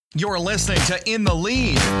You're listening to In the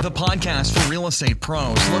Lead, the podcast for real estate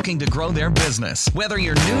pros looking to grow their business. Whether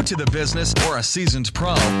you're new to the business or a seasoned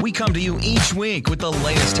pro, we come to you each week with the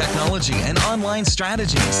latest technology and online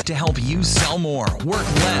strategies to help you sell more, work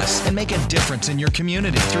less, and make a difference in your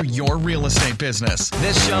community through your real estate business.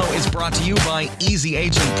 This show is brought to you by Easy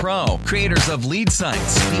Agent Pro, creators of Lead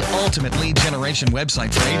Sites, the ultimate lead generation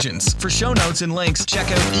website for agents. For show notes and links,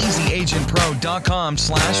 check out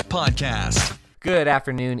easyagentpro.com/podcast. Good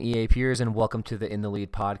afternoon, EAPers, and welcome to the In the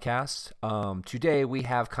Lead podcast. Today we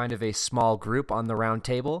have kind of a small group on the round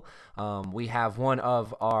table. We have one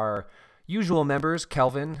of our usual members,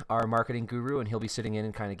 Kelvin, our marketing guru, and he'll be sitting in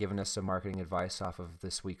and kind of giving us some marketing advice off of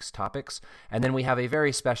this week's topics. And then we have a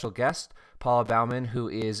very special guest, Paula Baumann, who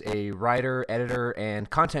is a writer, editor, and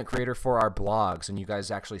content creator for our blogs, and you guys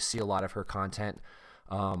actually see a lot of her content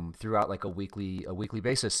throughout like a weekly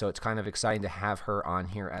basis. So it's kind of exciting to have her on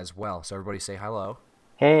here as well. So everybody say hello.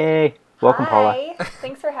 Hey, welcome, Paula. Hi,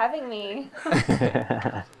 thanks for having me.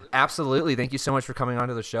 Absolutely. Thank you so much for coming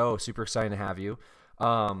onto the show. Super exciting to have you.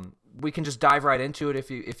 We can just dive right into it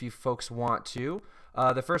if you folks want to.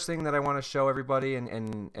 The first thing that I want to show everybody,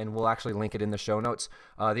 and we'll actually link it in the show notes,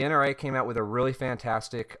 the NRA came out with a really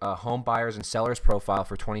fantastic home buyers and sellers profile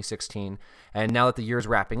for 2016. And now that the year's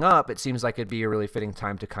wrapping up, it seems like it'd be a really fitting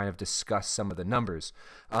time to kind of discuss some of the numbers.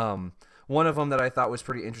 One of them that I thought was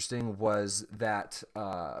pretty interesting was that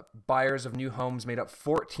buyers of new homes made up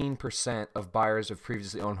 14% of buyers of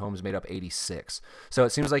previously owned homes made up 86%. So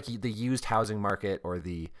it seems like the used housing market or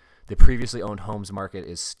the previously owned homes market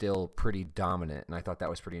is still pretty dominant, and I thought that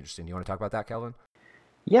was pretty interesting. Do you want to talk about that, Kelvin?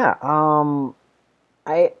 Yeah, I'm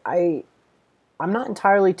not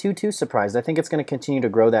entirely too surprised. I think it's going to continue to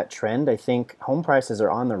grow that trend. I think home prices are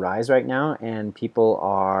on the rise right now, and people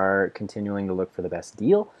are continuing to look for the best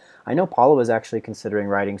deal. I know Paula was actually considering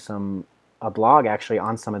writing a blog actually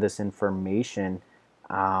on some of this information.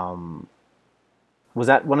 Was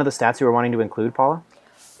that one of the stats you were wanting to include, Paula?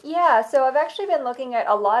 Yeah, so I've actually been looking at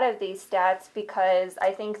a lot of these stats because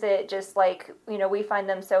I think that just like, we find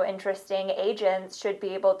them so interesting, agents should be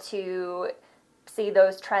able to see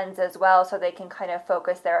those trends as well so they can kind of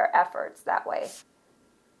focus their efforts that way.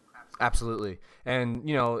 Absolutely. And,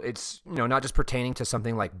 it's, not just pertaining to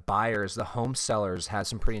something like buyers, the home sellers has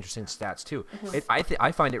some pretty interesting stats too. Mm-hmm.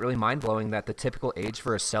 I find it really mind-blowing that the typical age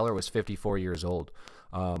for a seller was 54 years old.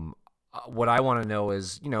 What I want to know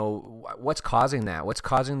is, what's causing that? What's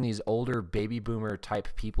causing these older baby boomer type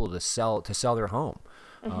people to sell their home?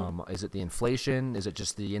 Mm-hmm. Is it the inflation? Is it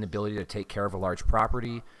just the inability to take care of a large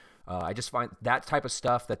property? I just find that type of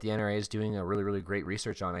stuff that the NRA is doing a really, really great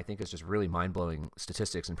research on, I think is just really mind-blowing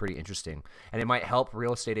statistics and pretty interesting. And it might help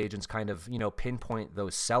real estate agents kind of, pinpoint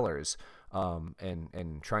those sellers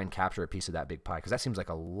and try and capture a piece of that big pie. Because that seems like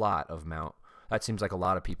a lot of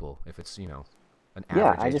people if it's, an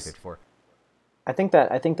average age of 54. I think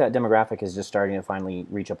that demographic is just starting to finally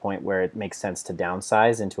reach a point where it makes sense to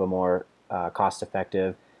downsize into a more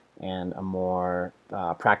cost-effective and a more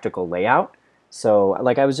practical layout. So,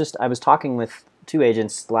 like I was talking with two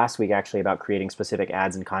agents last week actually about creating specific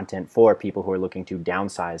ads and content for people who are looking to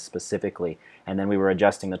downsize specifically, and then we were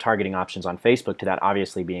adjusting the targeting options on Facebook to that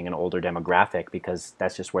obviously being an older demographic because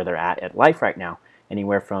that's just where they're at life right now.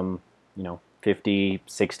 Anywhere from 50,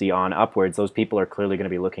 60 on upwards, those people are clearly going to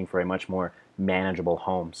be looking for a much more manageable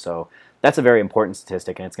home. So that's a very important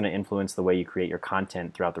statistic, and it's going to influence the way you create your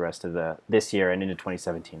content throughout the rest of this year and into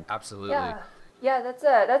 2017. Absolutely. Yeah,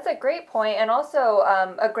 that's a great point, and also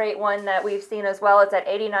a great one that we've seen as well is that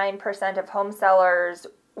 89% of home sellers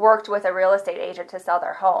worked with a real estate agent to sell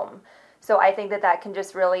their home. So I think that can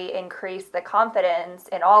just really increase the confidence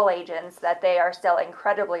in all agents that they are still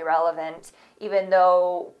incredibly relevant, even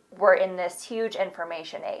though we're in this huge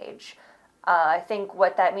information age. I think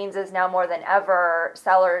what that means is now more than ever,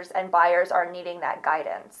 sellers and buyers are needing that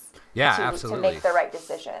guidance. Yeah, to absolutely. make the right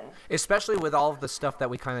decision. Especially with all of the stuff that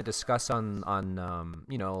we kind of discussed on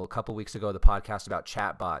a couple weeks ago, the podcast about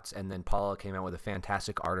chatbots, and then Paula came out with a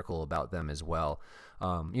fantastic article about them as well.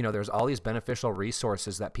 There's all these beneficial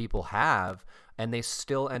resources that people have, and they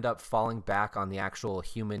still end up falling back on the actual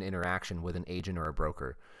human interaction with an agent or a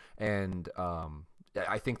broker. And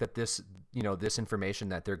I think that this information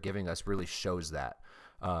that they're giving us really shows that.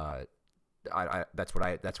 That's what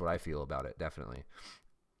I feel about it, definitely.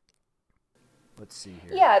 Let's see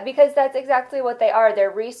here. Yeah, because that's exactly what they are. They're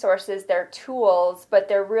resources, they're tools, but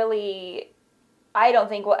they're really, I don't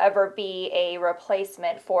think will ever be a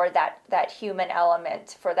replacement for that human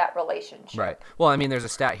element for that relationship. Right. Well, I mean, there's a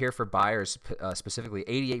stat here for buyers specifically.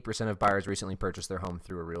 88% of buyers recently purchased their home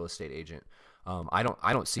through a real estate agent. I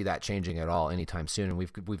don't see that changing at all anytime soon, and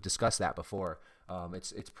we've discussed that before.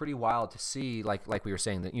 It's pretty wild to see, like we were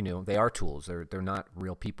saying, that they are tools. They're not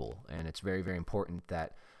real people, and it's very, very important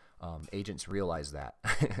that agents realize that.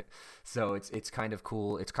 So it's kind of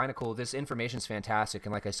cool. It's kind of cool. This information is fantastic,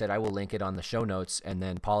 and like I said, I will link it on the show notes. And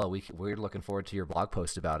then Paula, we're looking forward to your blog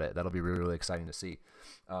post about it. That'll be really, really exciting to see.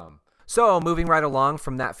 So moving right along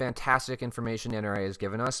from that fantastic information NRA has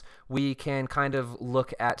given us, we can kind of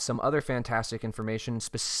look at some other fantastic information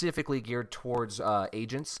specifically geared towards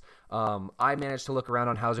agents. I managed to look around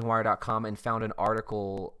on HousingWire.com and found an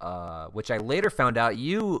article, which I later found out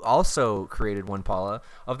you also created one, Paula,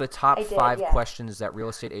 of the top 5 questions that real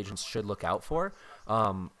estate agents should look out for.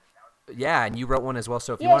 Yeah, and you wrote one as well,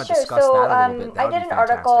 so if you want to discuss that a little bit, that would be fantastic. I did an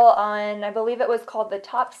article on, I believe it was called The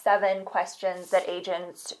Top 7 Questions That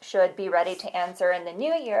Agents Should Be Ready to Answer in the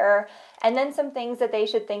New Year, and then some things that they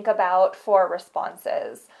should think about for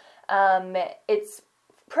responses. It's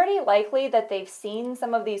pretty likely that they've seen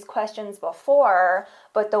some of these questions before,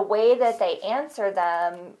 but the way that they answer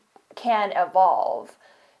them can evolve.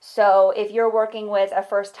 So if you're working with a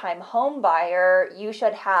first-time home buyer, you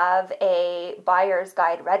should have a buyer's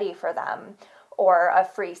guide ready for them, or a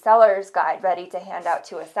free seller's guide ready to hand out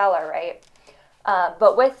to a seller, right?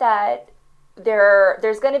 But with that,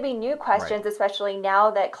 there's going to be new questions, right, especially now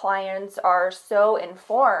that clients are so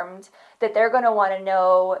informed that they're going to want to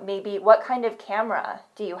know maybe what kind of camera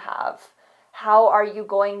do you have? How are you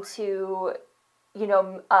going to,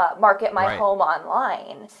 market my home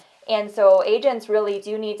online? And so agents really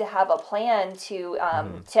do need to have a plan to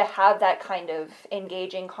have that kind of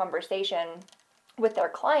engaging conversation with their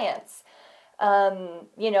clients.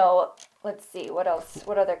 Let's see, what else?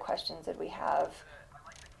 What other questions did we have?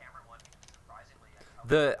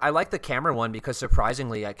 I like the camera one because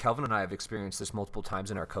surprisingly, Kelvin and I have experienced this multiple times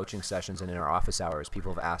in our coaching sessions and in our office hours.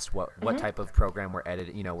 People have asked what type of program we're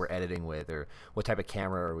editing with, or what type of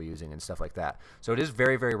camera are we using and stuff like that. So it is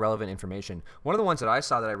very, very relevant information. One of the ones that I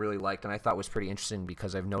saw that I really liked and I thought was pretty interesting,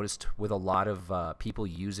 because I've noticed with a lot of people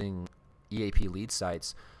using EAP lead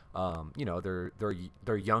sites,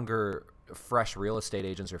 they're younger, fresh real estate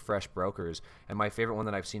agents or fresh brokers. And my favorite one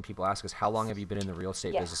that I've seen people ask is, how long have you been in the real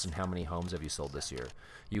estate business and how many homes have you sold this year?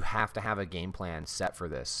 You have to have a game plan set for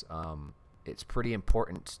this. It's pretty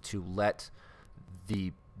important to let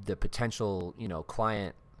the potential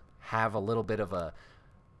client have a little bit of a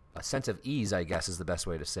sense of ease, I guess is the best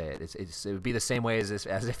way to say it. It would be the same way as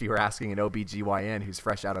if you were asking an OBGYN who's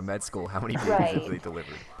fresh out of med school how many babies have they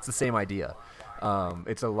delivered. It's the same idea.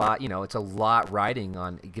 It's a lot riding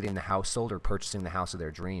on getting the house sold or purchasing the house of their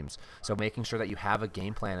dreams. So making sure that you have a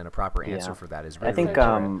game plan and a proper answer for that is really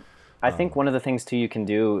important. I think one of the things too you can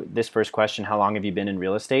do, this first question, how long have you been in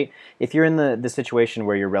real estate? If you're in the situation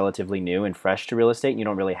where you're relatively new and fresh to real estate and you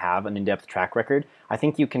don't really have an in-depth track record, I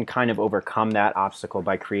think you can kind of overcome that obstacle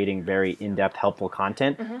by creating very in-depth, helpful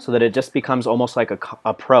content so that it just becomes almost like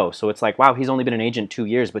a pro. So it's like, wow, he's only been an agent 2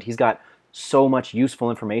 years, but he's got so much useful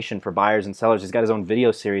information for buyers and sellers. He's got his own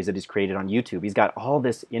video series that he's created on YouTube. He's got all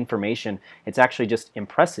this information. It's actually just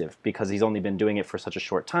impressive because he's only been doing it for such a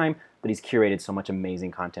short time, but he's curated so much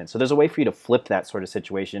amazing content. So there's a way for you to flip that sort of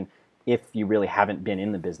situation if you really haven't been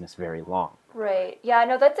in the business very long. Right. Yeah,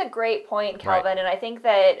 no, that's a great point, Kelvin. Right. And I think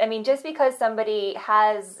that, just because somebody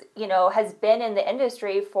has been in the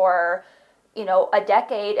industry for, a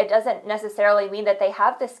decade, it doesn't necessarily mean that they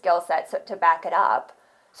have the skill sets to back it up.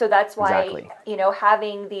 So that's why,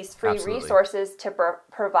 having these free resources to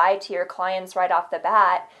provide to your clients right off the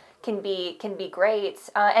bat can be great.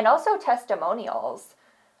 And also testimonials,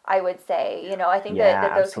 I would say. I think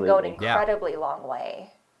that those can go an incredibly long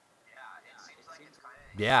way.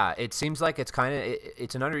 Yeah, it seems like it's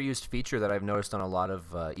it's an underused feature that I've noticed on a lot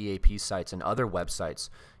of EAP sites and other websites.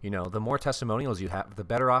 The more testimonials you have, the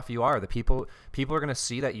better off you are. The people are going to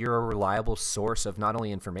see that you're a reliable source of not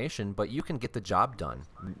only information, but you can get the job done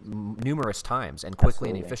numerous times and quickly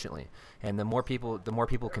and efficiently. And the more people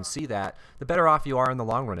can see that, the better off you are in the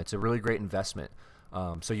long run. It's a really great investment.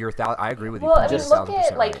 So I agree with you. Well, look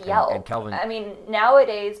at like Yelp. And Kelvin,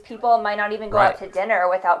 nowadays people might not even go out to dinner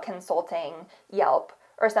without consulting Yelp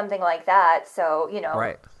or something like that. So,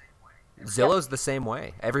 Right. Zillow's the same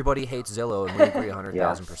way. Everybody hates Zillow, and we agree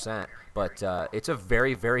 100,000%. But it's a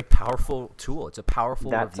very, very powerful tool. It's a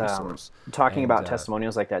powerful review source. Talking about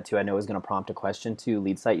testimonials like that, too, I know is going to prompt a question to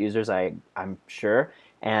lead site users, I'm sure.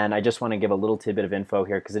 And I just want to give a little tidbit of info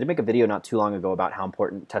here, because I did make a video not too long ago about how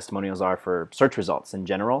important testimonials are for search results in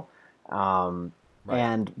general.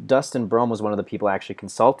 And Dustin Brome was one of the people I actually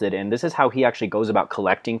consulted, and this is how he actually goes about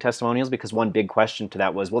collecting testimonials, because one big question to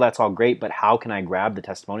that was, well, that's all great, but how can I grab the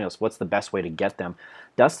testimonials? What's the best way to get them?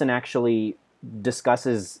 Dustin actually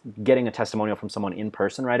discusses getting a testimonial from someone in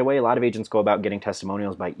person right away. A lot of agents go about getting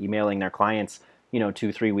testimonials by emailing their clients,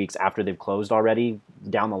 2-3 weeks after they've closed already,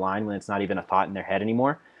 down the line when it's not even a thought in their head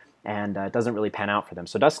anymore. And it doesn't really pan out for them.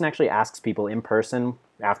 So Dustin actually asks people in person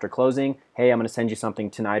after closing, hey, I'm going to send you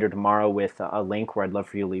something tonight or tomorrow with a link where I'd love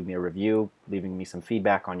for you to leave me a review, leaving me some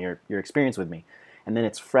feedback on your experience with me. And then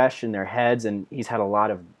it's fresh in their heads, and he's had a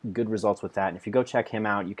lot of good results with that. And if you go check him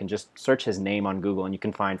out, you can just search his name on Google, and you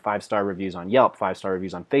can find 5-star reviews on Yelp, 5-star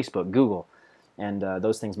reviews on Facebook, Google. And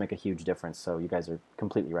those things make a huge difference. So you guys are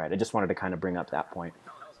completely right. I just wanted to kind of bring up that point.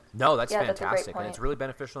 No, that's Yeah, that's a great fantastic, and point. it's really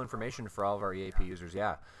beneficial information for all of our EAP users.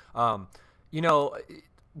 Yeah,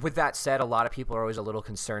 with that said, a lot of people are always a little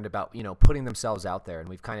concerned about putting themselves out there, and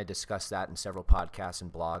we've kind of discussed that in several podcasts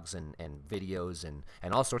and blogs and videos and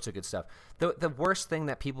all sorts of good stuff. The worst thing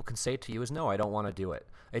that people can say to you is no, I don't want to do it.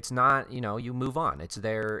 It's not, you move on. It's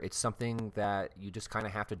there. It's something that you just kind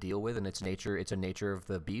of have to deal with, and it's nature. It's a nature of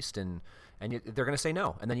the beast, and they're going to say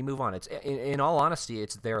no, and then you move on. It's in all honesty,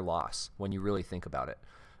 it's their loss when you really think about it.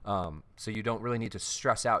 So you don't really need to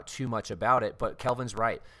stress out too much about it, but Kelvin's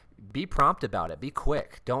right. Be prompt about it. Be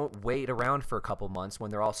quick. Don't wait around for a couple months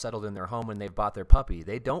when they're all settled in their home and they've bought their puppy.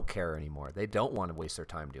 They don't care anymore. They don't want to waste their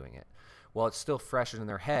time doing it. Well, it's still fresh in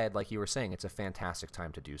their head, like you were saying. It's a fantastic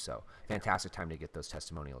time to do so. Fantastic time to get those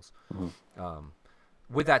testimonials. Mm-hmm.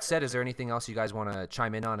 With that said, is there anything else you guys want to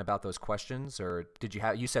chime in on about those questions, or did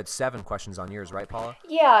you said 7 questions on yours, right, Paula?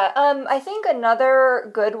 Yeah, I think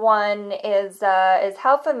another good one is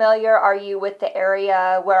how familiar are you with the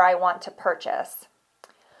area where I want to purchase?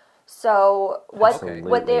 So what they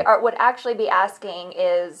would actually be asking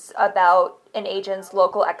is about an agent's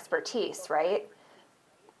local expertise, right?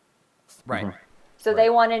 Right. Mm-hmm. So they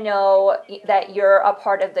want to know that you're a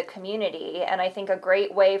part of the community. And I think a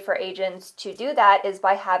great way for agents to do that is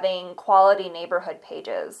by having quality neighborhood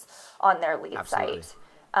pages on their lead site,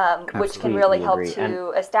 which can really help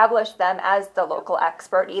to establish them as the local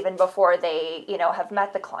expert even before they, have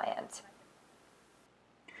met the client.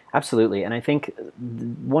 Absolutely. And I think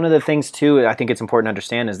one of the things, too, I think it's important to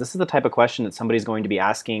understand is this is the type of question that somebody's going to be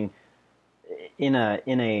asking in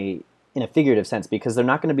a figurative sense, because they're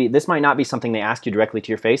not going to be, this might not be something they ask you directly to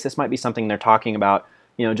your face. This might be something they're talking about,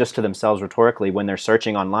 just to themselves rhetorically when they're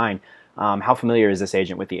searching online. How familiar is this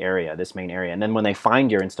agent with the area, this main area? And then when they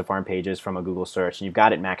find your InstaFarm pages from a Google search and you've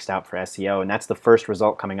got it maxed out for SEO, and that's the first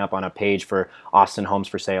result coming up on a page for Austin Homes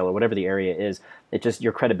for Sale or whatever the area is,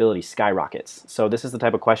 your credibility skyrockets. So this is the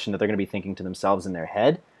type of question that they're going to be thinking to themselves in their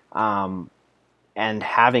head. And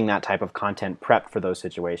having that type of content prepped for those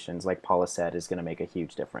situations, like Paula said, is going to make a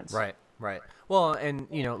huge difference. Right. Well, and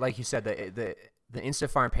like you said, the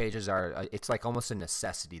InstaFarm pages are, it's like almost a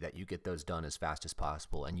necessity that you get those done as fast as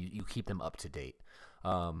possible, and you keep them up to date.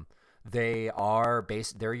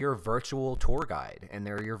 They're your virtual tour guide, and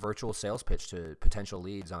they're your virtual sales pitch to potential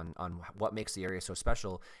leads on what makes the area so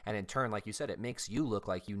special. And in turn, like you said, it makes you look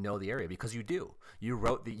like you know the area because you do. You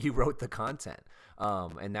wrote the content.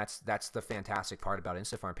 And that's the fantastic part about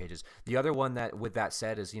InstaFarm pages. The other one that, with that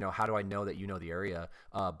said, is, how do I know that you know the area?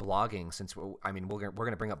 Blogging, since we're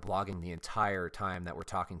going to bring up blogging the entire time that we're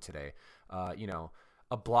talking today.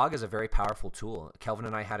 A blog is a very powerful tool. Kelvin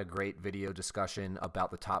and I had a great video discussion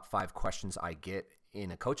about the top 5 questions I get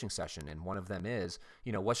in a coaching session, and one of them is,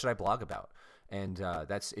 what should I blog about? And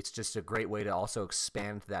it's just a great way to also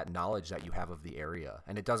expand that knowledge that you have of the area.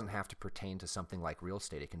 And it doesn't have to pertain to something like real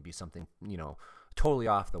estate. It can be something, totally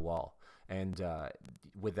off the wall. And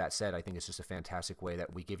with that said, I think it's just a fantastic way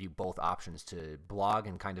that we give you both options to blog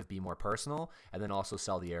and kind of be more personal, and then also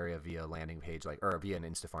sell the area via a landing page, or via an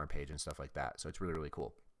InstaFarm page and stuff like that. So it's really, really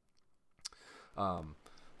cool.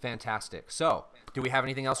 Fantastic. So do we have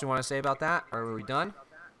anything else we want to say about that? Or are we done?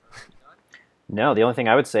 No, the only thing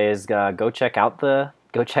I would say is go check out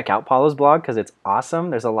Paula's blog, because it's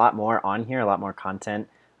awesome. There's a lot more on here, a lot more content.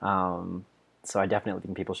 So I definitely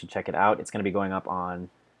think people should check it out. It's going to be going up on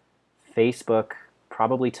Facebook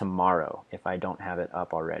probably tomorrow if I don't have it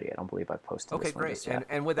up already. I don't believe I've posted Okay, this one great. just yet.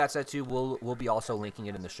 And with that said too, we'll be also linking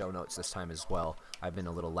it in the show notes this time as well. I've been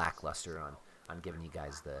a little lackluster on giving you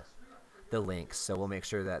guys the links, so we'll make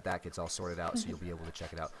sure that gets all sorted out so you'll be able to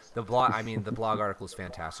check it out. The blog article is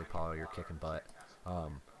fantastic, Paula. You're kicking butt.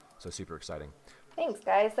 So super exciting. Thanks,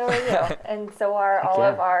 guys. So are you. And so are all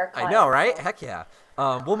of our clients. I know, right? Heck yeah.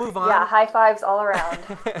 We'll move on. Yeah, high fives all around.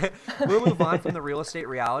 We'll move on from the real estate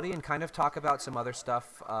reality and kind of talk about some other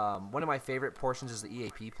stuff. One of my favorite portions is the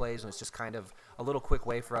EAP plays, and it's just kind of a little quick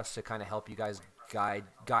way for us to kind of help you guys guide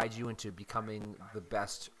you into becoming the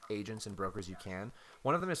best agents and brokers you can.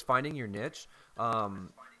 One of them is finding your niche.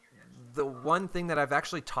 the one thing that I've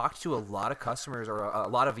actually talked to a lot of customers or a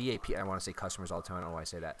lot of EAP, I want to say customers all the time, I don't know why I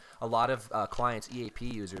say that, a lot of clients, EAP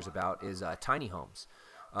users about is tiny homes.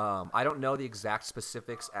 I don't know the exact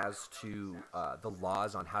specifics as to the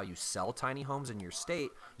laws on how you sell tiny homes in your state.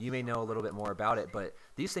 You may know a little bit more about it, but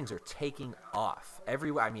these things are taking off.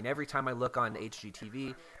 Every time I look on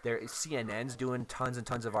HGTV, CNN's doing tons and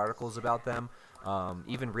tons of articles about them.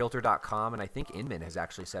 Even Realtor.com, and I think Inman has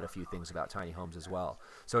actually said a few things about tiny homes as well.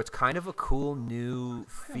 So it's kind of a cool new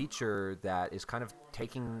feature that is kind of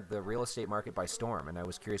taking the real estate market by storm, and I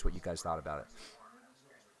was curious what you guys thought about it.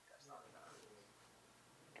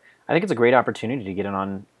 I think it's a great opportunity to get in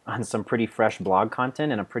on some pretty fresh blog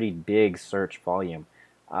content and a pretty big search volume.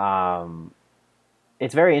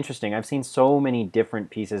 It's very interesting. I've seen so many different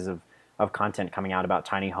pieces of content coming out about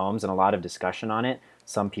tiny homes and a lot of discussion on it.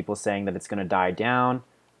 Some people saying that it's going to die down.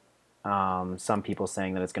 Some people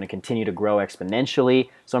saying that it's going to continue to grow exponentially.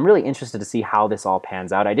 So I'm really interested to see how this all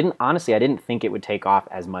pans out. I didn't think it would take off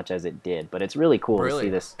as much as it did, but it's really cool to see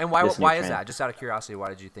this. And why new is trend. that? Just out of curiosity, why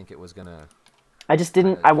did you think it was going to...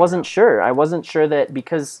 I wasn't sure. I wasn't sure that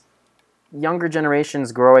because younger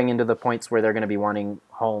generations growing into the points where they're going to be wanting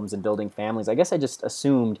homes and building families, I guess I just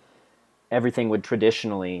assumed everything would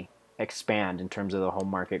traditionally expand in terms of the home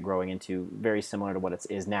market growing into very similar to what it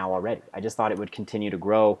is now already. I just thought it would continue to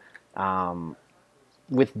grow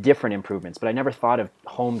with different improvements, but I never thought of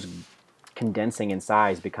homes condensing in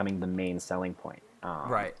size becoming the main selling point.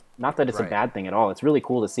 Right. Not that it's a bad thing at all. It's really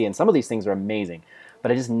cool to see, and some of these things are amazing.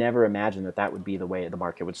 But I just never imagined that would be the way the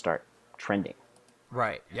market would start trending.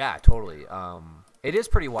 Right. Yeah, totally. It is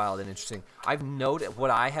pretty wild and interesting. What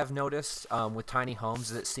I have noticed with tiny homes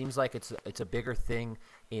is it seems like it's a bigger thing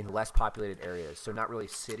in less populated areas. So not really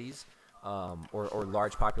cities or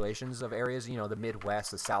large populations of areas. You know, the Midwest,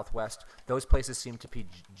 the Southwest. Those places seem to be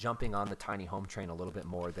jumping on the tiny home train a little bit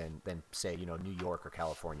more than say, you know, New York or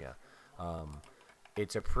California.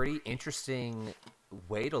 It's a pretty interesting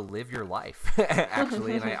way to live your life,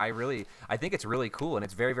 actually, and I think it's really cool, and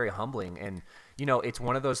it's very, very humbling. And you know, it's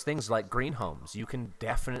one of those things like green homes. You can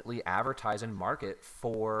definitely advertise and market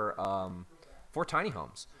for tiny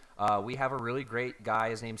homes. We have a really great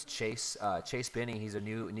guy. His name's Chase Binney. He's a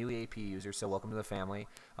new EAP user, so welcome to the family.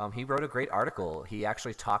 He wrote a great article. He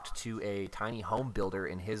actually talked to a tiny home builder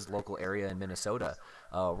in his local area in Minnesota.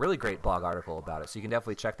 Really great blog article about it. So you can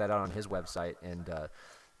definitely check that out on his website. And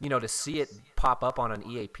you know, to see it pop up on an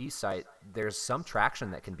EAP site, there's some traction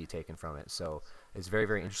that can be taken from it. So it's very,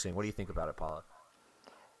 very interesting. What do you think about it, Paula?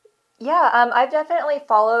 Yeah, I've definitely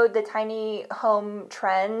followed the tiny home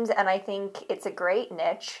trend, and I think it's a great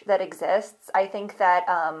niche that exists. I think that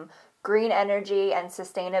green energy and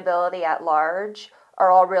sustainability at large are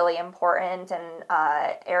all really important and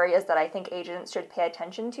areas that I think agents should pay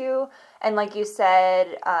attention to. And like you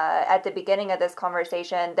said at the beginning of this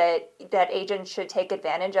conversation, that agents should take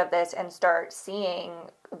advantage of this and start seeing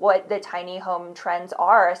what the tiny home trends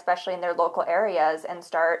are, especially in their local areas, and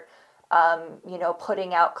start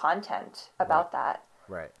putting out content about that.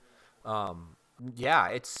 Right. Yeah,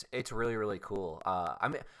 it's really, really cool.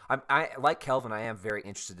 I like Kelvin. I am very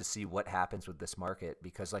interested to see what happens with this market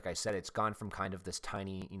because, like I said, it's gone from kind of this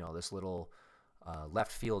tiny, this little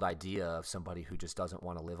left field idea of somebody who just doesn't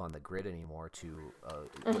want to live on the grid anymore to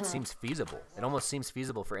what seems feasible. It almost seems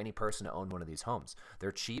feasible for any person to own one of these homes.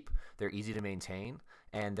 They're cheap, they're easy to maintain,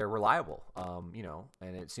 and they're reliable.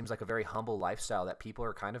 And it seems like a very humble lifestyle that people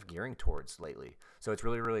are kind of gearing towards lately. So it's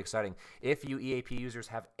really, really exciting. If you EAP users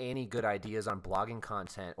have any good ideas on blogging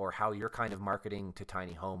content or how you're kind of marketing to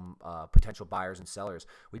tiny home potential buyers and sellers,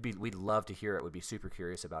 we'd love to hear it. We'd be super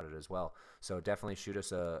curious about it as well. So definitely shoot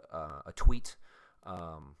us a tweet.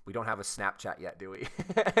 We don't have a Snapchat yet, do we?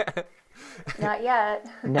 Not yet.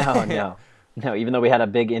 No, even though we had a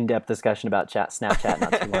big in-depth discussion about Snapchat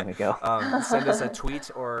not too long ago. Send us a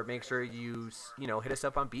tweet or make sure you hit us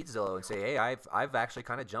up on BeatZillow and say, hey, I've actually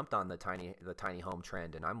kind of jumped on the tiny home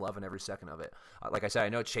trend and I'm loving every second of it. Like I said, I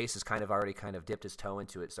know Chase has kind of already dipped his toe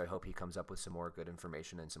into it, so I hope he comes up with some more good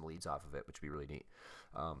information and some leads off of it, which would be really neat.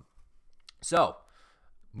 So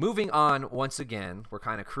moving on once again, we're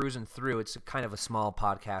kind of cruising through. It's kind of a small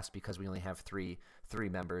podcast because we only have three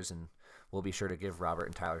members, and we'll be sure to give Robert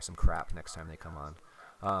and Tyler some crap next time they come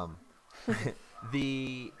on.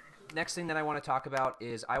 The next thing that I want to talk about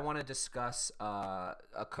is I want to discuss a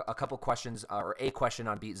couple questions or a question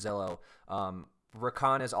on BeatZillow.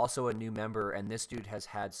 Rakan is also a new member, and this dude has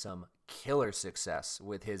had some killer success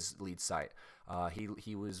with his lead site.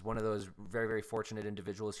 He was one of those very, very fortunate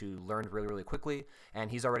individuals who learned really, really quickly, and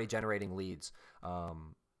he's already generating leads.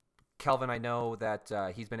 Kelvin, I know that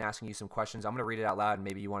he's been asking you some questions. I'm going to read it out loud, and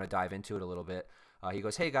maybe you want to dive into it a little bit. He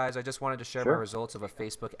goes, "Hey guys, I just wanted to share my results of a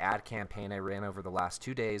Facebook ad campaign I ran over the last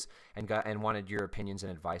 2 days and wanted your opinions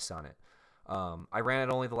and advice on it. I ran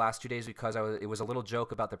it only the last 2 days because it was a little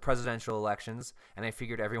joke about the presidential elections, and I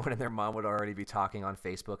figured everyone and their mom would already be talking on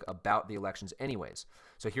Facebook about the elections anyways.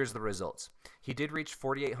 So here's the results. He did reach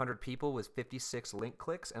 4,800 people with 56 link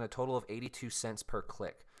clicks and a total of 82 cents per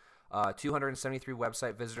click. 273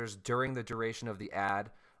 website visitors during the duration of the ad.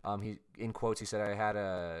 He, in quotes, he said, I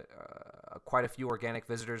had quite a few organic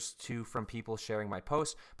visitors from people sharing my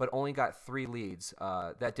post, but only got 3 leads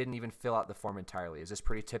that didn't even fill out the form entirely. Is this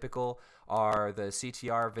pretty typical? Are the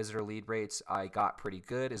CTR visitor lead rates I got pretty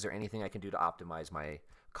good? Is there anything I can do to optimize my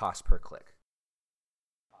cost per click?"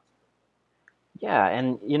 Yeah,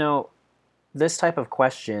 and this type of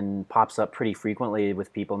question pops up pretty frequently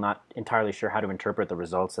with people not entirely sure how to interpret the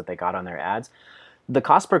results that they got on their ads. The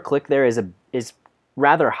cost per click there is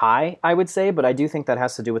rather high, I would say, but I do think that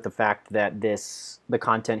has to do with the fact that the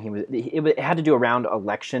content it had to do around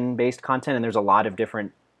election-based content, and there's a lot of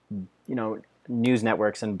different, news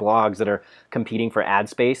networks and blogs that are competing for ad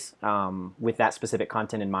space with that specific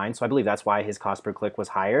content in mind. So I believe that's why his cost per click was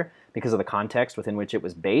higher, because of the context within which it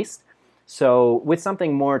was based. So with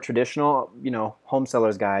something more traditional, home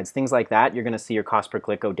sellers guides, things like that, you're going to see your cost per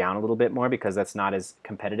click go down a little bit more because that's not as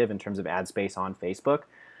competitive in terms of ad space on Facebook.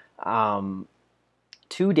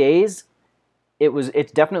 2 days,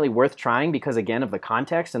 it's definitely worth trying because, again, of the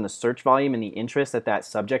context and the search volume and the interest that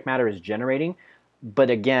subject matter is generating. But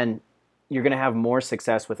again, you're going to have more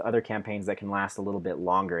success with other campaigns that can last a little bit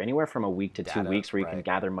longer. Anywhere from a week to 2 weeks where you can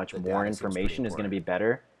gather much more information is going to be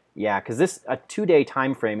better. Yeah, because a 2-day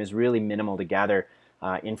time frame is really minimal to gather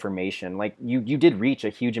information. Like you did reach a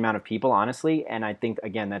huge amount of people, honestly, and I think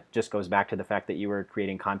again that just goes back to the fact that you were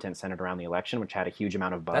creating content centered around the election, which had a huge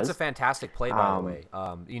amount of buzz. That's a fantastic play, by the way.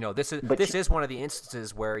 This is one of the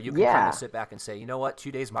instances where you can kind of sit back and say, you know what,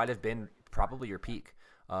 2 days might have been probably your peak.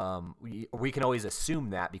 We can always assume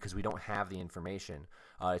that because we don't have the information.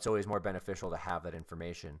 It's always more beneficial to have that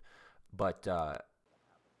information, but.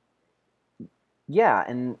 Yeah,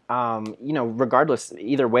 and regardless,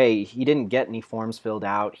 either way, he didn't get any forms filled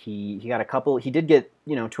out. He got a couple. He did get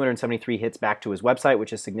 273 hits back to his website,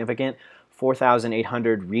 which is significant.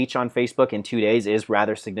 4,800 reach on Facebook in 2 days is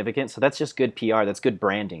rather significant. So that's just good PR. That's good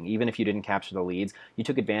branding. Even if you didn't capture the leads, you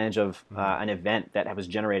took advantage of an event that was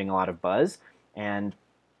generating a lot of buzz, and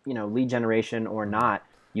lead generation or not,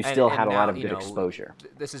 you still had a lot of good exposure.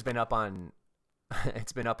 This has been up on.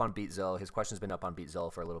 It's been up on BeatZillow. His question's been up on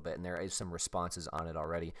BeatZillow for a little bit, and there is some responses on it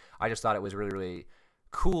already. I just thought it was really, really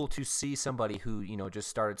cool to see somebody who just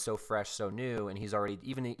started so fresh, so new, and he's already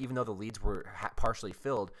even though the leads were partially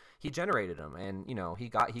filled, he generated them, and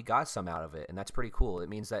he got some out of it, and that's pretty cool. It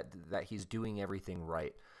means that he's doing everything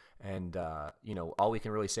right, and all we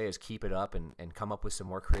can really say is keep it up and come up with some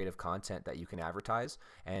more creative content that you can advertise,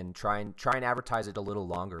 and try and advertise it a little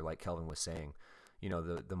longer, like Kelvin was saying.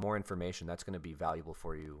 The more information, that's going to be valuable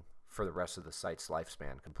for you for the rest of the site's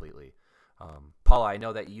lifespan completely. Paula, I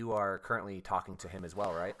know that you are currently talking to him as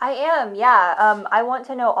well, right? I am, yeah. I want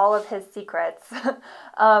to know all of his secrets.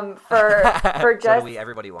 For just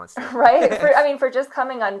everybody wants to, right? For just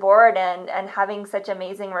coming on board and having such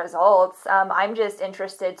amazing results. I'm just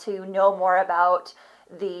interested to know more about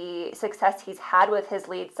the success he's had with his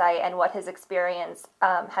lead site and what his experience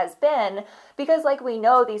has been, because like we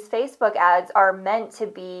know, these Facebook ads are meant to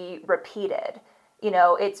be repeated.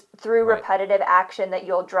 It's through repetitive action that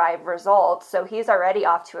you'll drive results. So he's already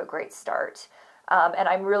off to a great start. And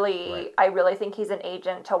I really think he's an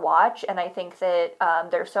agent to watch. And I think that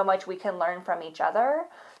there's so much we can learn from each other.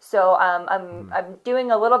 So I'm doing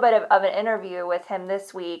a little bit of an interview with him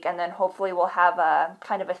this week, and then hopefully we'll have a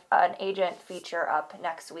kind of an agent feature up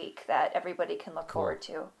next week that everybody can look forward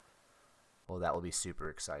to. Well, that will be super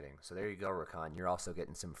exciting. So there you go, Rakan. You're also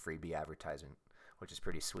getting some freebie advertisement, which is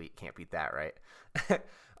pretty sweet. Can't beat that, right?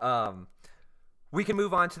 We can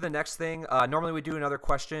move on to the next thing. Normally we do another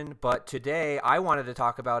question, but today I wanted to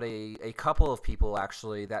talk about a couple of people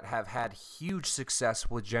actually that have had huge success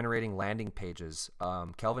with generating landing pages.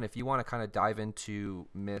 Kelvin, if you want to kind of dive into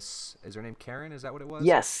is her name Karen? Is that what it was?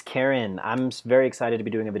 Yes, Karen. I'm very excited to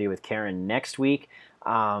be doing a video with Karen next week.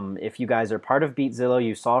 If you guys are part of BeatZillow,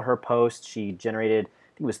 you saw her post. She generated,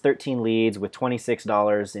 I think it was 13 leads with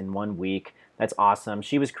 $26 in 1 week. That's awesome.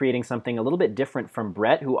 She was creating something a little bit different from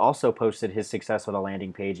Brett, who also posted his success with a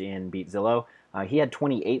landing page in BeatZillow. He had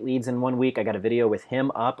 28 leads in 1 week. I got a video with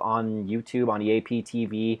him up on YouTube, on EAP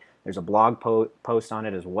TV. There's a blog post on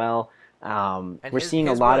it as well. We're seeing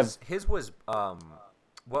a lot of... His was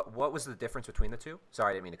What was the difference between the two?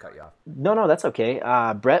 Sorry, I didn't mean to cut you off. No, that's okay.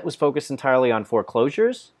 Brett was focused entirely on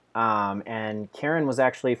foreclosures, and Karen was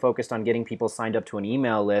actually focused on getting people signed up to an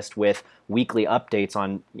email list with weekly updates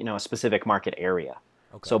on a specific market area.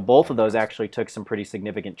 Okay. So both of those actually took some pretty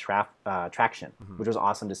significant traction, which was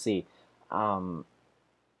awesome to see.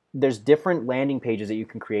 There's different landing pages that you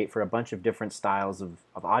can create for a bunch of different styles of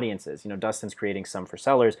audiences. Dustin's creating some for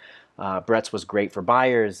sellers. Brett's was great for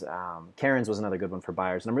buyers. Karen's was another good one for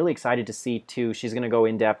buyers. And I'm really excited to see, too, she's going to go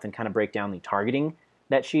in depth and kind of break down the targeting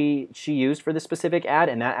that she used for this specific ad.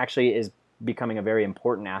 And that actually is becoming a very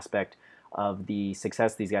important aspect of the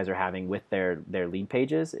success these guys are having with their lead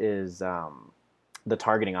pages is the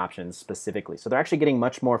targeting options specifically. So they're actually getting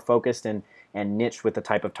much more focused and niche with the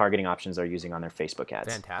type of targeting options they're using on their Facebook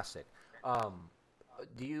ads. Fantastic.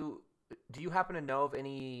 Do you happen to know of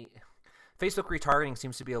any? Facebook retargeting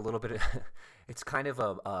seems to be a little bit. It's kind of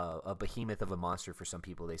a behemoth of a monster for some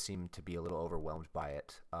people. They seem to be a little overwhelmed by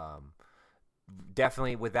it.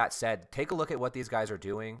 Definitely. With that said, take a look at what these guys are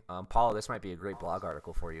doing. Paula, this might be a great blog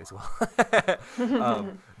article for you as well.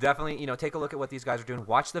 Definitely, take a look at what these guys are doing.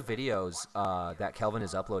 Watch the videos that Kelvin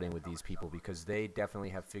is uploading with these people, because they definitely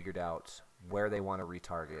have figured out where they want to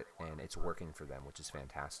retarget, and it's working for them, which is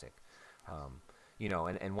fantastic.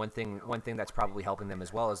 And one thing that's probably helping them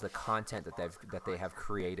as well is the content that they have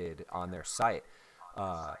created on their site.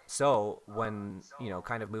 So when,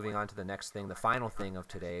 kind of moving on to the next thing, the final thing of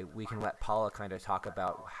today, we can let Paula kind of talk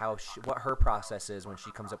about what her process is when she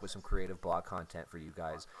comes up with some creative blog content for you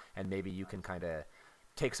guys. And maybe you can kind of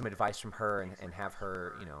take some advice from her and have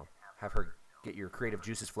her, have her get your creative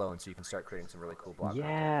juices flowing so you can start creating some really cool blog content.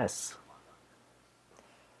 Yes.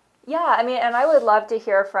 Yeah, I mean, and I would love to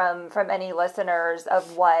hear from any listeners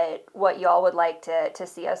of what y'all would like to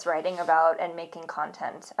see us writing about and making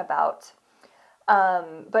content about.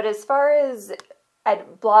 But as far as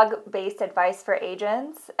blog-based advice for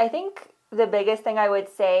agents, I think the biggest thing I would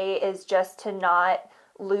say is just to not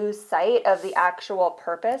lose sight of the actual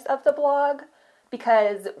purpose of the blog.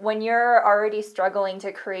 Because when you're already struggling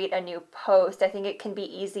to create a new post, I think it can be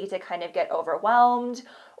easy to kind of get overwhelmed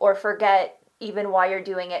or forget even why you're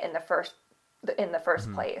doing it in the first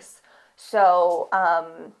place. So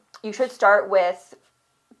you should start with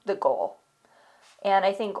the goal. And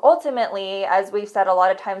I think ultimately, as we've said a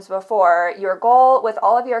lot of times before, your goal with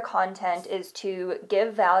all of your content is to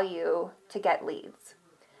give value to get leads.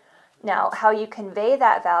 Now, how you convey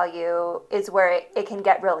that value is where it can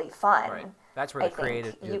get really fun. Right. That's where the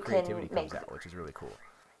creativity comes out, which is really cool.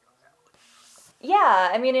 Yeah,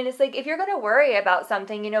 I mean, and it's like, if you're going to worry about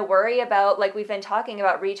something, worry about, like we've been talking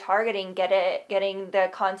about, retargeting, getting the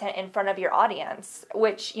content in front of your audience,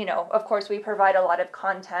 which, of course, we provide a lot of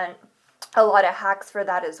content, a lot of hacks for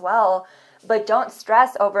that as well. But don't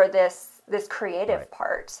stress over this creative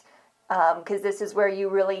part, because this is where you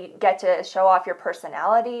really get to show off your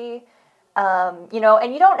personality, and you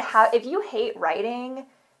don't have, if you hate writing,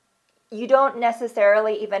 you don't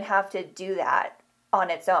necessarily even have to do that on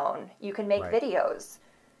its own. You can make videos.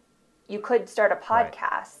 You could start a podcast.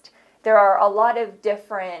 Right. There are a lot of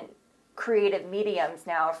different creative mediums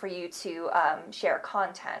now for you to share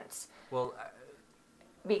content. Well,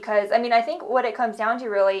 because, I think what it comes down to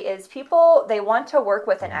really is people, they want to work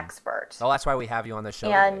with an expert. Well, that's why we have you on the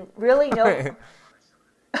show and today. Really know...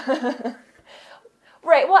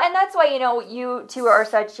 Right. Well, and that's why, you two are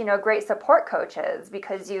such, great support coaches,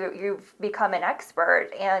 because you've become an expert.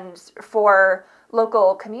 And for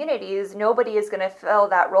local communities, nobody is going to fill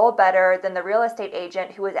that role better than the real estate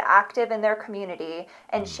agent who is active in their community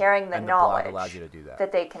and sharing the knowledge blog allows you to do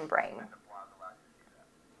that they can bring.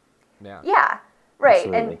 Yeah. Yeah. Right.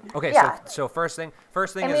 Absolutely. And okay. Yeah. So first thing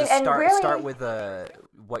is to start with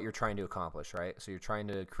what you're trying to accomplish, right? So you're trying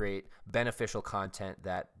to create beneficial content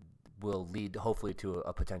that will lead hopefully to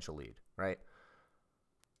a potential lead, right?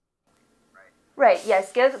 Right.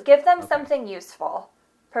 Yes. Give them something useful.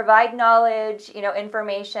 Provide knowledge,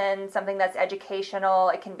 information, something that's educational.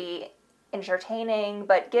 It can be entertaining,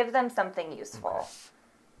 but give them something useful. Okay.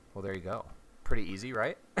 Well, there you go. Pretty easy,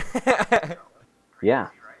 right? Yeah.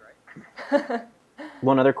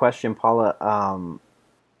 One other question, Paula.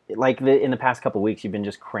 In the past couple of weeks, you've been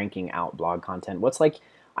just cranking out blog content. What's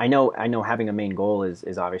I know having a main goal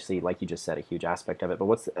is obviously, like you just said, a huge aspect of it.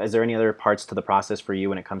 But is there any other parts to the process for you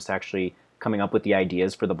when it comes to actually coming up with the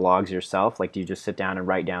ideas for the blogs yourself? Like, do you just sit down and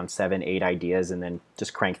write down 7-8 ideas and then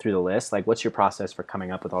just crank through the list? Like, what's your process for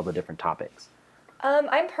coming up with all the different topics?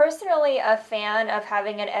 I'm personally a fan of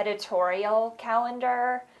having an editorial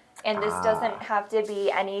calendar, and this doesn't have to be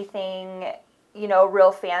anything,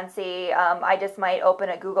 real fancy. I just might open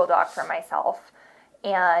a Google Doc for myself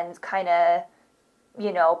and kind of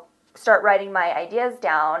start writing my ideas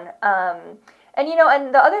down. And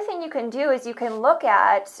the other thing you can do is you can look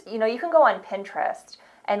at, you can go on Pinterest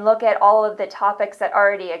and look at all of the topics that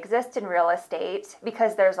already exist in real estate,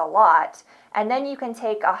 because there's a lot. And then you can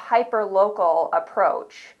take a hyper-local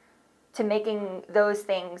approach to making those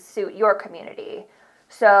things suit your community.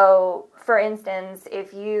 So, for instance,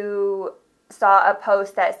 if you saw a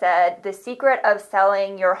post that said, "The secret of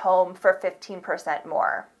selling your home for 15%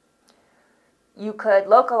 more," you could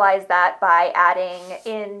localize that by adding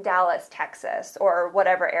in Dallas, Texas, or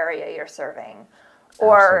whatever area you're serving.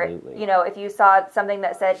 Or, Absolutely. if you saw something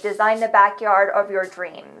that said, "Design the backyard of your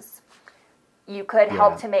dreams," you could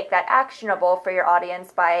help to make that actionable for your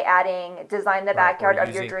audience by adding "Design the backyard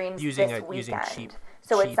of your dreams this weekend." Using cheap,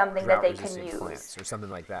 So it's something that they can drought-resistant use. plants or something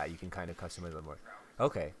like that. You can kind of customize them more.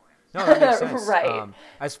 Okay. No, that makes sense. Right.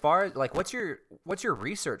 As far as what's your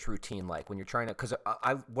research routine like when you're trying to? Because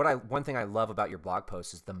one thing I love about your blog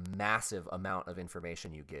posts is the massive amount of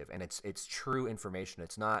information you give, and it's true information.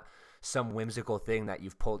 It's not some whimsical thing that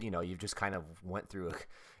you've pulled. You've just kind of went through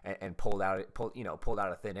and pulled out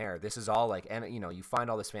of thin air. This is all you find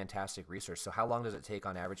all this fantastic research. So how long does it take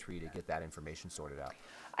on average for you to get that information sorted out?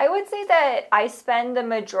 I would say that I spend the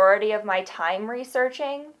majority of my time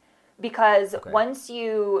researching, because once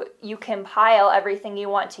you compile everything you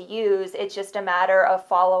want to use, it's just a matter of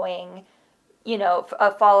following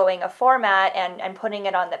a format and putting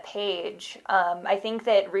it on the page. I think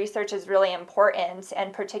that research is really important,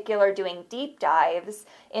 and particular doing deep dives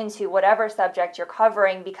into whatever subject you're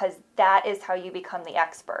covering, because that is how you become the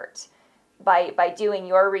expert. By doing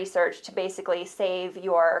your research to basically save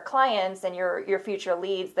your clients and your future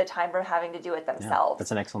leads the time from having to do it themselves. Yeah, that's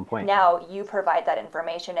an excellent point. Now you provide that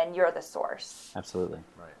information and you're the source. Absolutely.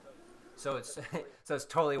 Right. So it's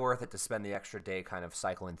totally worth it to spend the extra day kind of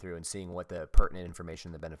cycling through and seeing what the pertinent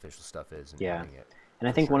information, the beneficial stuff is, and adding it. And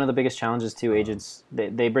I think one of the biggest challenges too, agents,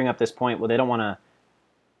 they bring up this point. Well, they don't want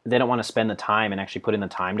to spend the time and actually put in the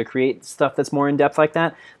time to create stuff that's more in depth like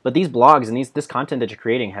that. But these blogs and this content that you're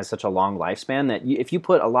creating has such a long lifespan that if you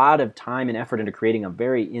put a lot of time and effort into creating a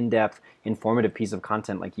very in-depth, informative piece of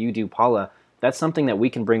content like you do, Paula, that's something that we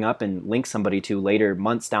can bring up and link somebody to later,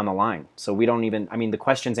 months down the line. So we don't even, the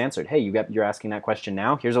question's answered. Hey, you're asking that question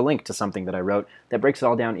now. Here's a link to something that I wrote that breaks it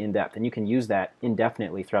all down in depth. And you can use that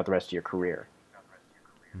indefinitely throughout the rest of your career.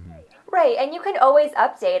 Mm-hmm. Right, and you can always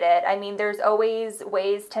update it. There's always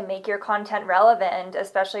ways to make your content relevant,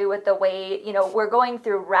 especially with the way, we're going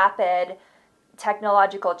through rapid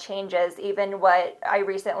technological changes. Even what I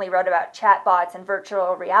recently wrote about chatbots and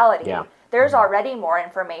virtual reality. Yeah. There's already more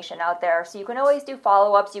information out there, so you can always do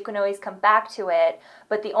follow-ups, you can always come back to it,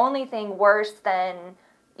 but the only thing worse than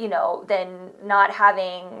not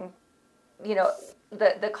having,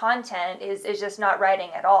 the content is just not writing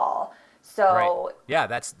at all. So right. Yeah,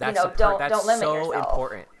 that's don't limit so yourself.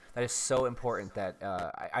 Important. That is so important that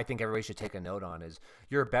I think everybody should take a note on. Is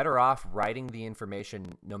you're better off writing the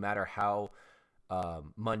information, no matter how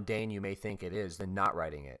mundane you may think it is, than not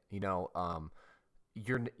writing it.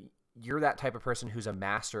 You're that type of person who's a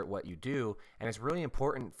master at what you do, and it's really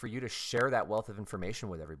important for you to share that wealth of information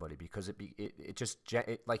with everybody, because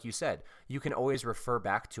it like you said, you can always refer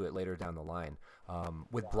back to it later down the line.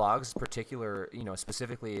 With blogs,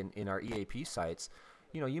 specifically in our EAP sites,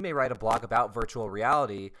 you may write a blog about virtual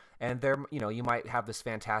reality, and you might have this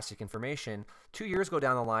fantastic information. 2 years go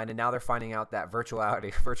down the line, and now they're finding out that virtual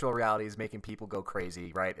reality is making people go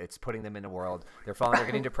crazy, right? It's putting them in a world. They're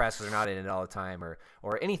getting depressed because they're not in it all the time,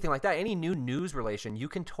 or anything like that. Any new news relation, you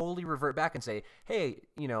can totally revert back and say, hey,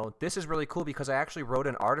 this is really cool because I actually wrote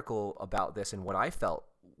an article about this and what I felt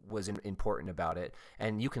was important about it,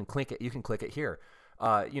 and you can click it here.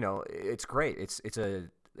 It's great. It's a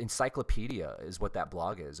encyclopedia is what that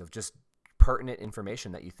blog is, of just pertinent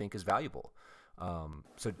information that you think is valuable.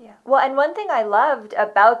 Yeah. Well, and one thing I loved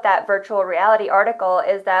about that virtual reality article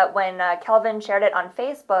is that when Kelvin shared it on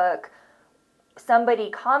Facebook, somebody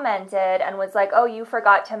commented and was like, "Oh, you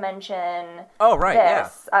forgot to mention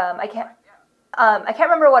this." Yeah. I can't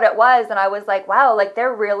remember what it was, and I was like, "Wow,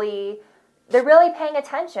 they're really paying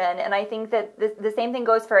attention." And I think that the same thing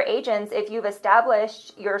goes for agents. If you've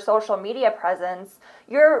established your social media presence,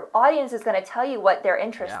 your audience is going to tell you what they're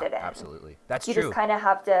interested in. Absolutely. That's true. You just kind of of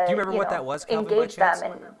have to, do you remember what that was, Calvin, engage them.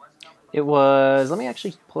 And it was, let me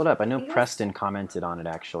actually pull it up. I know Preston commented on it,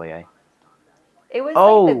 actually. It was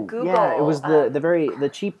like the Google. Yeah, it was the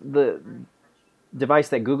cheap device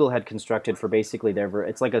that Google had constructed for basically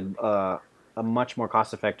it's like a much more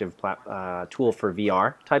cost-effective tool for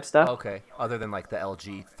VR type stuff. Okay, other than like the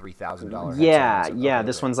LG $3,000. Yeah, headset. yeah. Okay,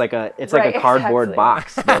 This great. one's like a cardboard exactly.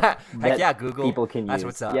 box that Heck yeah, Google. people can That's use.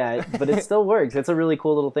 what's up. Yeah, but it still works. It's a really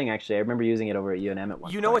cool little thing, actually. I remember using it over at UNM at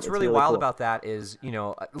one You point. know what's It's really wild cool. about that is,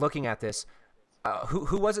 looking at this,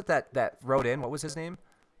 who was it that wrote in? What was his name?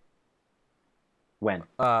 When?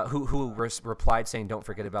 Who replied saying, "Don't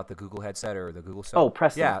forget about the Google headset or the Google stuff." Oh,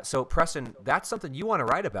 Preston. Yeah. So Preston, that's something you want to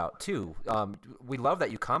write about too. We love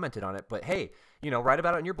that you commented on it, but hey, write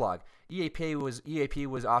about it on your blog. EAP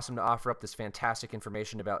was awesome to offer up this fantastic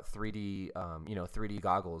information about 3D, 3D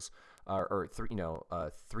goggles or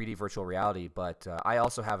 3D virtual reality. But I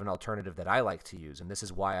also have an alternative that I like to use, and this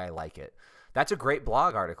is why I like it. That's a great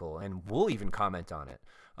blog article, and we'll even comment on it.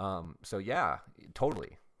 So yeah,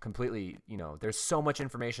 totally. Completely, there's so much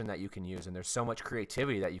information that you can use, and there's so much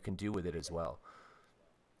creativity that you can do with it as well.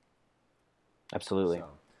 Absolutely. So,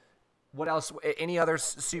 what else? Any other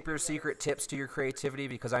super secret tips to your creativity?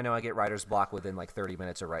 Because I know I get writer's block within like 30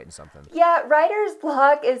 minutes of writing something. Yeah, writer's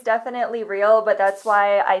block is definitely real, but that's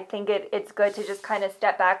why I think it's good to just kind of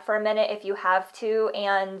step back for a minute if you have to,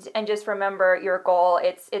 and just remember your goal.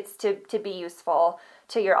 It's to be useful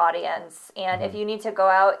to your audience, and if you need to go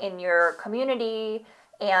out in your community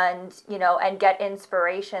and get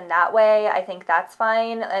inspiration that way, I think that's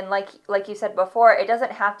fine. And like you said before, it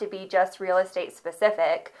doesn't have to be just real estate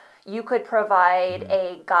specific. You could provide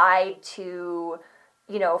a guide to,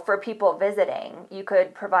 for people visiting. You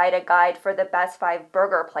could provide a guide for the best 5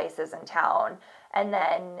 burger places in town, and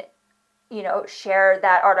then, share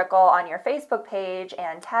that article on your Facebook page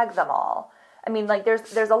and tag them all. I mean, like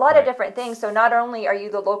there's a lot of different things. So not only are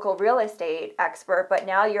you the local real estate expert, but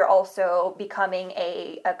now you're also becoming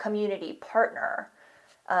a community partner.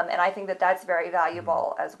 And I think that's very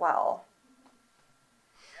valuable as well.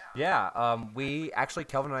 Yeah, we actually,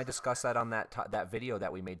 Kelvin and I discussed that on that video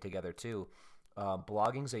that we made together too.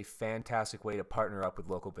 Blogging's a fantastic way to partner up with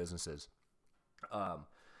local businesses.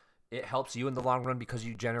 It helps you in the long run because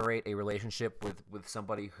you generate a relationship with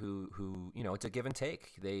somebody who it's a give and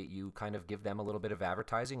take. You kind of give them a little bit of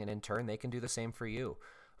advertising, and in turn they can do the same for you.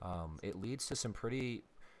 It leads to some pretty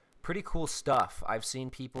cool stuff. I've seen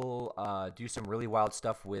people do some really wild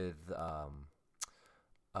stuff with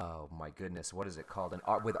oh my goodness, what is it called?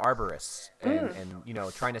 With arborists and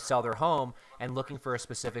trying to sell their home and looking for a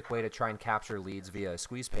specific way to try and capture leads via a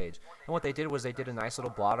squeeze page. And what they did was they did a nice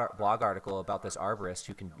little blog article about this arborist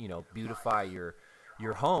who can, beautify your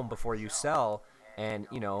home before you sell. And,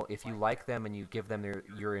 if you like them and you give them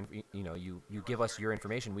you give us your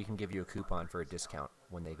information, we can give you a coupon for a discount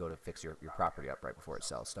when they go to fix your property up right before it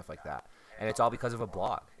sells, stuff like that. And it's all because of a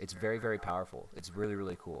blog. It's very, very powerful. It's really,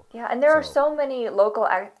 really cool. Yeah, and there are so many local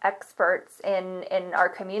experts in our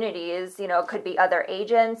communities. It could be other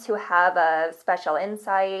agents who have a special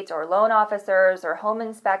insight, or loan officers, or home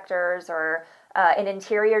inspectors, or an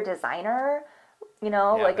interior designer,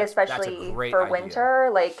 especially for winter.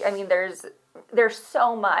 Like, I mean, there's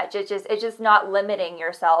so much. It's just not limiting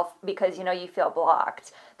yourself because you feel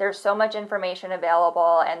blocked. There's so much information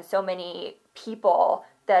available and so many people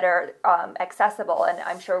that are accessible, and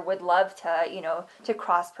I'm sure would love to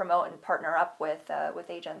cross promote and partner up with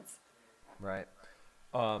agents. Right.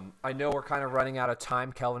 I know we're kind of running out of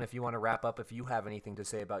time, Kelvin. If you want to wrap up, if you have anything to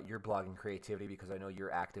say about your blogging creativity, because I know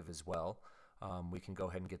you're active as well, we can go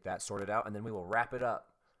ahead and get that sorted out, and then we will wrap it up.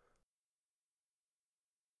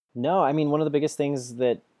 No, I mean, one of the biggest things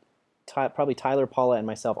that probably Tyler, Paula, and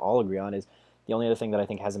myself all agree on is the only other thing that I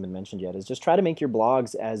think hasn't been mentioned yet is just try to make your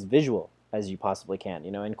blogs as visual as you possibly can.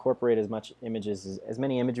 Incorporate as much images, as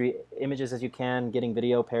many images as you can, getting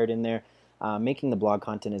video paired in there. Making the blog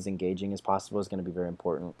content as engaging as possible is going to be very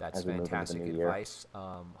important. That's as we fantastic move into the new advice.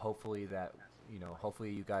 Hopefully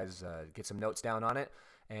you guys get some notes down on it.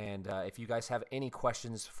 And if you guys have any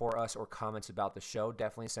questions for us or comments about the show,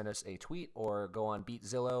 definitely send us a tweet or go on the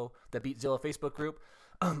BeatZilla Facebook group.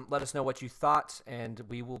 Let us know what you thought, and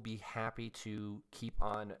we will be happy to keep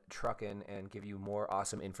on trucking and give you more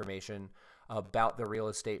awesome information about the real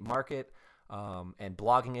estate market and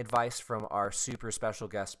blogging advice from our super special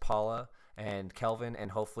guests, Paula and Kelvin,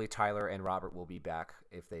 and hopefully Tyler and Robert will be back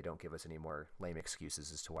if they don't give us any more lame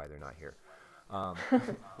excuses as to why they're not here.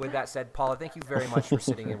 With that said, Paula, thank you very much for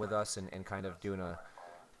sitting in with us and kind of doing a...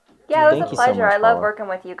 Yeah, it was Thank a you so pleasure. much, I love Paula. working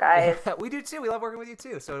with you guys. We do too. We love working with you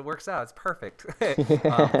too. So it works out. It's perfect.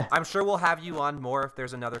 I'm sure we'll have you on more if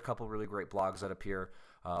there's another couple really great blogs that appear,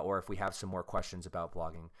 or if we have some more questions about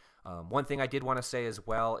blogging. One thing I did want to say as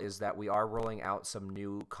well is that we are rolling out some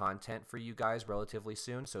new content for you guys relatively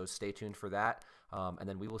soon. So stay tuned for that. And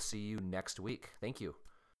then we will see you next week. Thank you.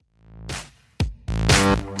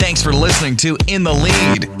 Thanks for listening to In the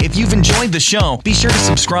Lead. If you've enjoyed the show, be sure to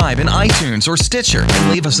subscribe in iTunes or Stitcher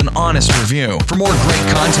and leave us an honest review. For more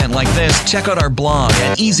great content like this, check out our blog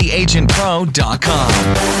at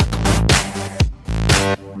EasyAgentPro.com.